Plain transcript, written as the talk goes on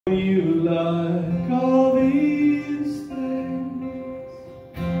You like all these things.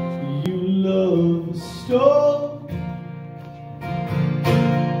 You love a storm.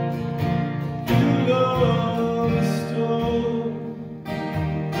 You love a storm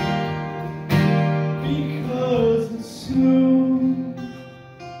because it's smooth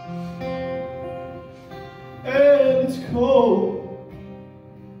and it's cold,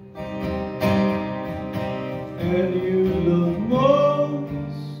 and you love most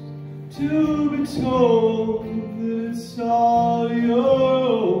to be told that it's all your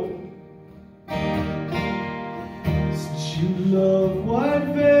own. Since you love white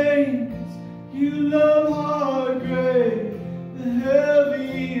veins, you love hard gray, the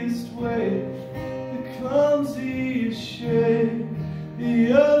heaviest weight, the clumsiest shade,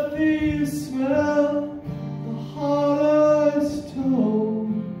 the earthiest smell, the hardest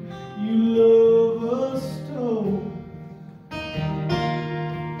tone. You love a stone.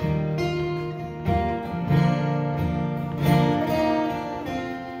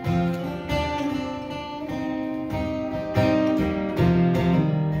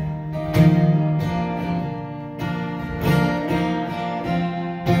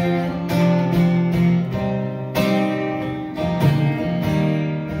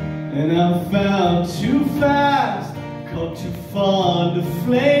 And I found too fast, caught too fond of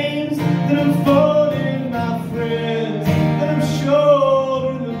flames, that I'm phoning my friends, that I'm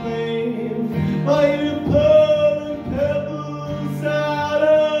shouldering the blame, while you pulling pebbles out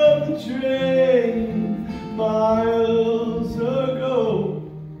of the drain miles ago.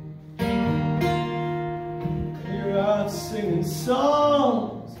 You're out singing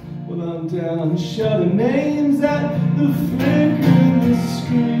songs while I'm down shouting names at the flicker of the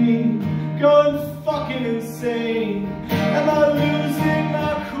screen, going fucking insane. Am I losing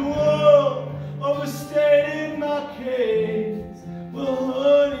my cool, overstating my case? Well,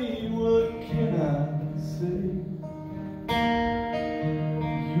 honey, what can I say?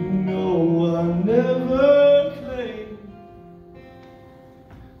 You know I never claimed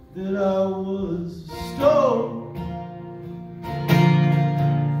that I was a stone.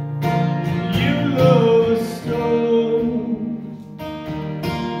 You love a stone.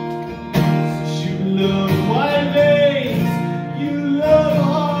 Since you love white veins, you love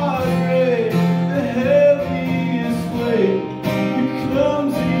hard gray, the heaviest weight, the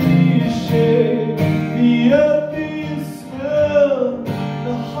clumsiest shade, the earthiest smell,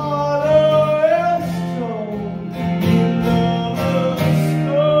 the hardest tone. You love a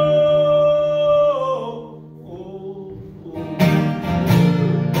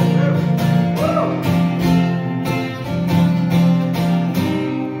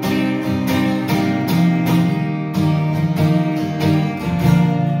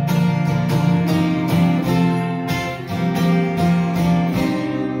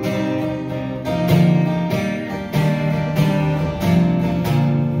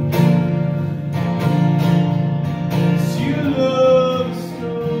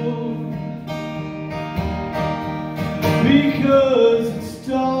because it's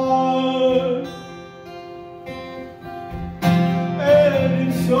dark and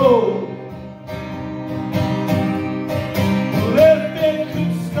it's old. Well, if it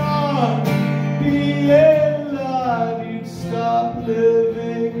could start being light, you'd stop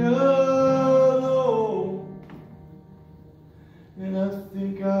living alone. And I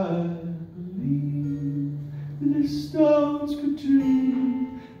think I believe that if stones could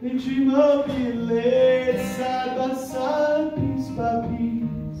dream, they dream of being laid side by side, piece by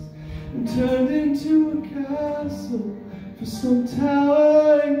piece, and turned into a castle for some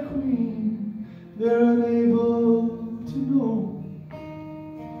towering queen they're unable to know.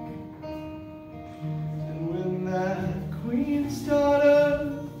 And when that queen's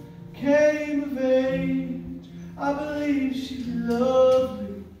daughter came of age, I believe she's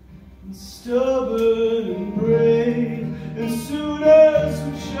lovely and stubborn and brave, and suitors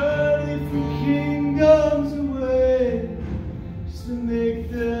would journey from kingdoms away just to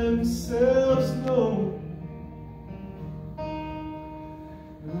make themselves known.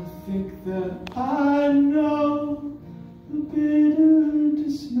 And I think that I know the bitter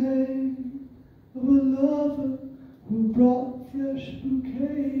dismay of a lover who brought fresh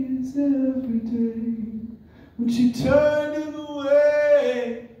bouquets every day, when she turned him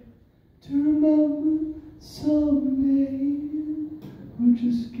away to remember someday who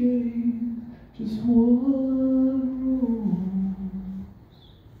just gave just one rose.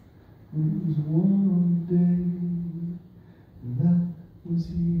 It was one day, and that was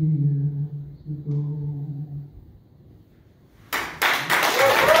you.